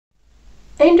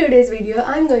In today's video,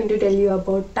 I'm going to tell you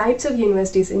about types of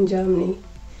universities in Germany.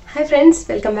 Hi friends,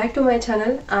 welcome back to my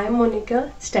channel. I'm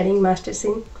Monica, studying Masters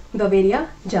in Bavaria,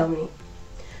 Germany.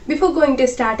 Before going to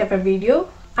start our video,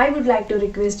 I would like to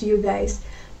request you guys,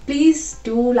 please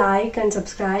do like and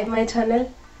subscribe my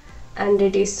channel. And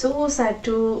it is so sad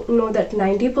to know that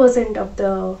 90% of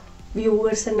the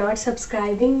viewers are not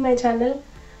subscribing my channel.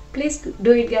 Please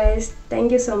do it guys.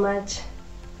 Thank you so much.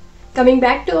 Coming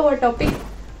back to our topic,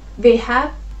 we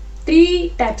have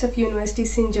three types of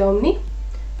universities in Germany.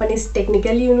 One is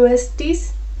technical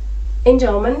universities, in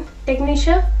German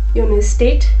Technische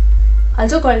Universität,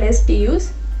 also called as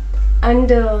TUs, and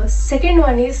the second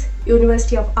one is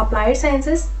University of Applied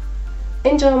Sciences,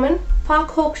 in German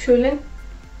Fachhochschulen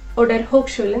oder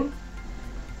Hochschulen,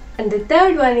 and the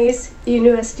third one is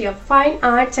University of Fine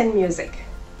Arts and Music,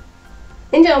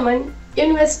 in German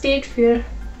Universität für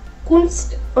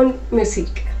Kunst und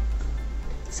Musik.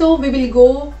 So we will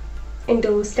go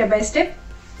into step by step.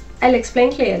 I'll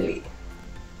explain clearly.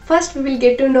 First we will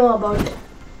get to know about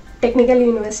technical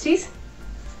universities.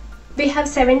 We have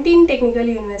 17 technical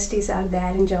universities are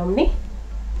there in Germany,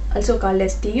 also called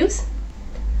as TUs.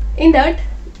 In that,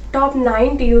 top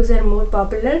 9 TUs are more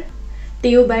popular.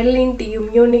 TU Berlin, TU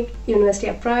Munich, University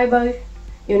of Freiburg,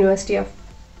 University of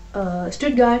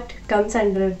Stuttgart comes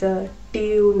under the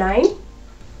TU 9.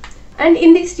 And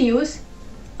in these TUs,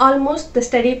 almost the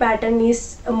study pattern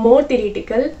is more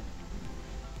theoretical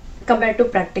compared to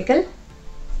practical.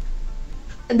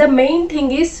 The main thing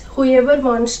is whoever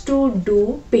wants to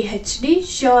do PhD,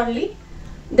 surely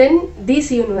then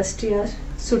these universities are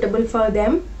suitable for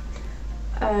them.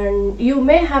 And you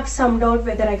may have some doubt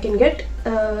whether I can get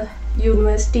a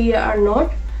university or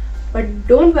not, but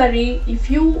don't worry,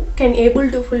 if you can able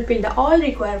to fulfill the all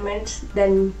requirements,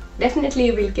 then definitely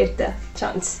you will get the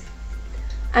chance.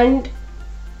 And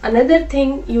another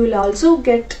thing, you will also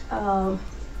get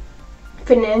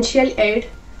financial aid,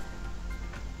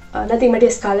 nothing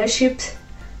but scholarships,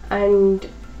 and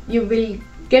you will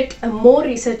get more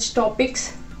research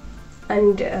topics,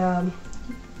 and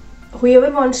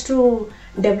whoever wants to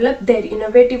develop their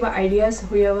innovative ideas,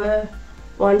 whoever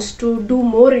wants to do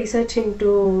more research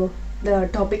into the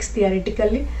topics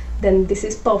theoretically, then this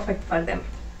is perfect for them.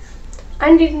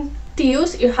 And in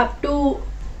TUs you have to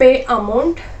pay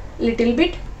amount little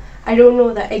bit. I don't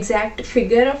know the exact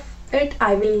figure of it.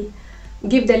 I will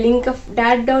give the link of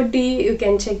dat.de. You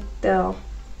can check the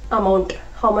amount,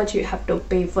 how much you have to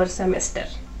pay for semester.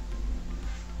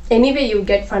 Anyway, you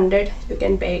get funded, you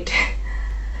can pay it.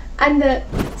 And the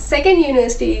second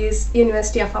university is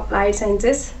University of Applied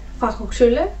Sciences,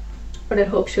 Fachhochschule oder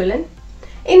Hochschulen.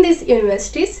 In these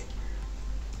universities,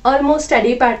 almost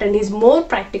study pattern is more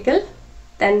practical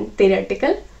than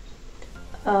theoretical.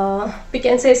 We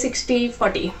can say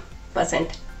 60-40%.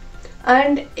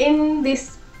 And in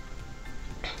this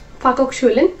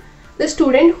Fachhochschulen, the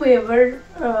student whoever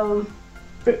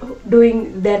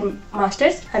doing their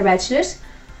masters or bachelors,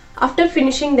 after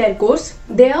finishing their course,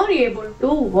 they are able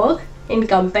to work in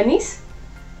companies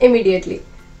immediately.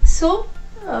 So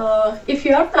if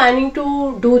you are planning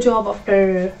to do job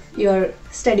after your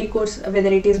study course, whether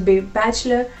it is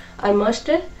bachelor or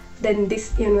master, then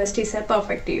these universities are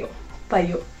perfect for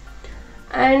you.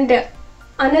 And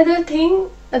another thing,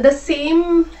 the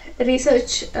same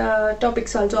research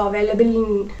topics also available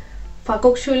in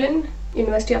Fachhochschulen,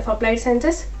 University of Applied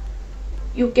Sciences.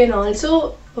 You can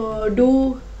also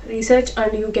do research,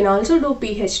 and you can also do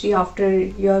PhD after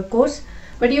your course,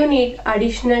 but you need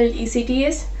additional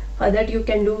ECTS. For that you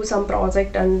can do some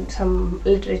project and some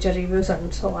literature reviews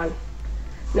and so on.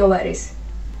 No worries.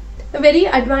 A very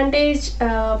advantage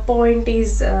point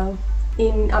is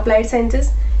in applied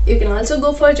sciences, you can also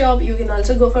go for a job, you can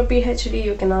also go for PhD,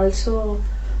 you can also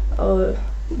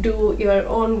do your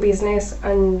own business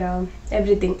and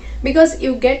everything, because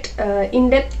you get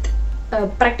in-depth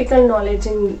practical knowledge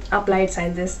in applied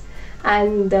sciences.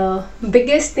 And the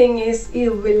biggest thing is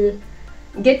you will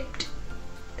get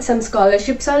some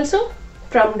scholarships also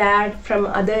from that, from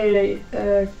other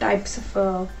types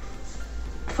of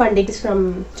fundings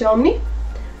from Germany.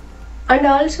 And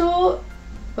also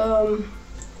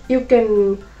you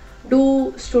can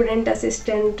do student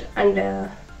assistant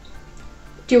and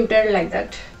tutor like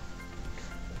that.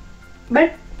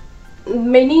 But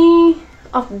many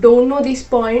of don't know this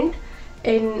point.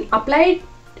 In applied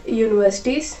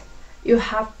universities, you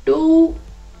have to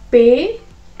pay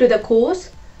to the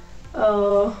course.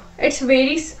 It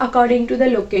varies according to the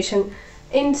location.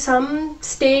 In some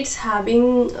states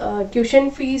having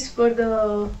tuition fees for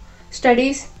the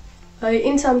studies,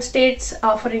 in some states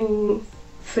offering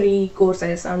free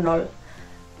courses and all.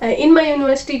 In my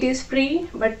university it is free,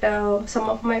 but some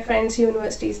of my friends'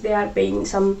 universities, they are paying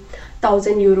some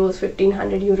 1,000 euros,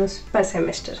 1,500 euros per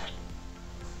semester.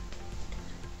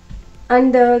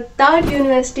 And the third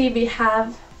university, we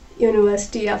have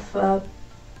University of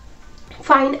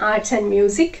Fine Arts and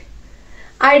Music.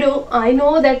 I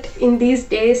know that in these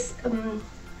days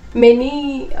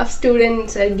many of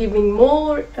students are giving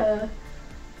more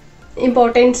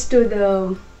importance to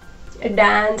the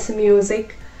dance,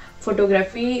 music,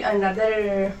 photography and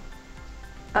other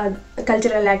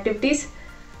cultural activities.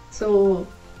 So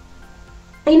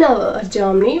in our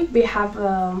Germany we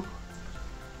have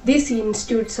these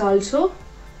institutes also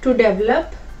to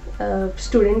develop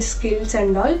student skills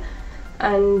and all.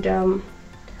 And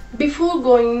before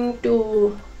going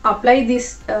to apply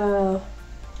this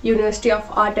University of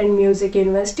Art and Music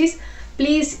universities,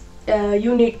 please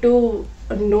you need to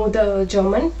know the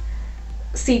German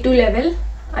C2 level,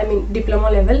 I mean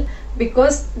diploma level,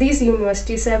 because these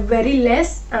universities are very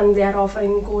less and they are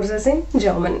offering courses in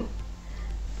German.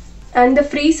 And the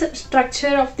free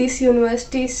structure of these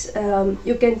universities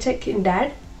you can check in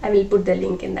that. I will put the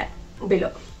link in that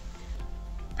below.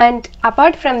 And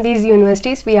apart from these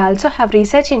universities, we also have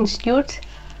research institutes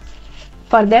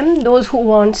for them, those who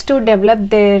wants to develop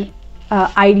their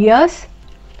ideas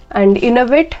and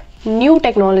innovate new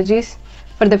technologies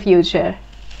for the future.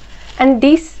 And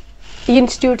these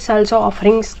institutes also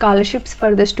offering scholarships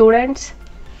for the students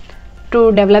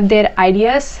to develop their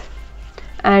ideas,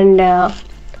 and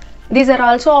these are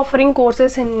also offering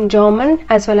courses in German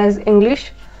as well as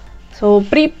English. So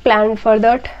pre-plan for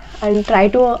that and try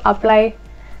to apply,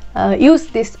 use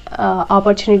this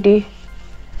opportunity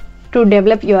to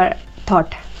develop your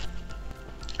thought.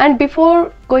 And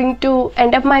before going to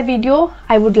end of my video,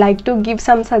 I would like to give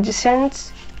some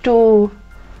suggestions to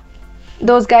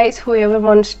those guys whoever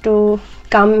wants to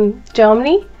come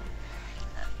Germany.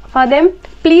 For them,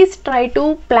 please try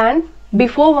to plan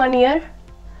before 1 year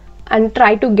and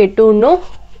try to get to know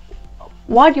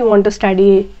what you want to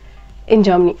study in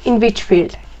Germany, in which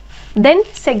field. Then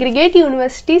segregate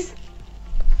universities,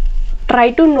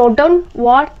 try to note down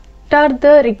what are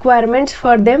the requirements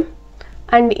for them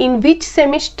and in which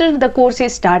semester the course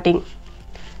is starting.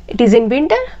 It is in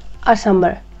winter or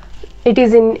summer. It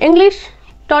is in English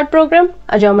taught program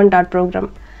or German taught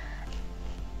program.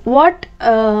 What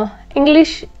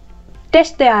English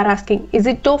test they are asking, is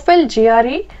it TOEFL,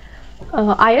 GRE,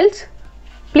 IELTS?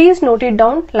 Please note it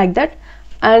down like that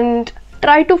and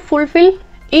try to fulfill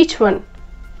each one.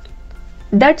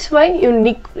 That's why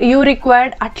you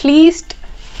required at least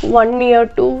 1 year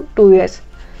to 2 years.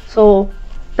 So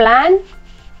plan,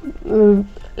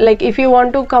 like if you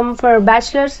want to come for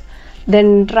bachelor's,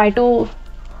 then try to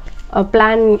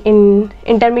plan in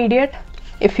intermediate.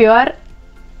 If you are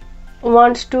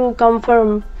wants to come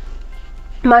for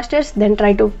masters, then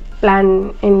try to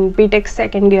plan in BTech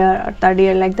second year or third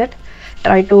year, like that.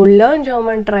 Try to learn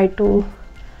German, try to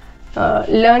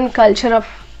learn culture of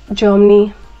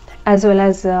Germany, as well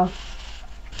as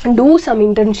do some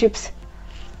internships.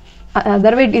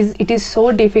 Otherwise it is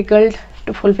so difficult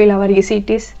to fulfill our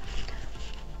ECTs.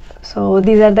 So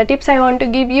these are the tips I want to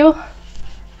give you,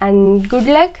 and good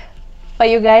luck for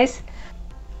you guys.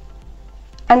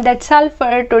 And that's all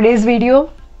for today's video.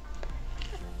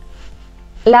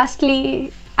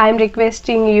 Lastly, I'm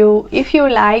requesting you, if you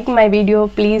like my video,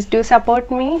 please do support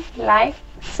me, like,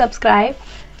 subscribe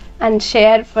and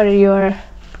share for your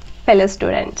fellow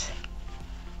students.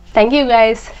 Thank you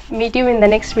guys. Meet you in the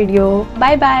next video.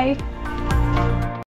 Bye bye.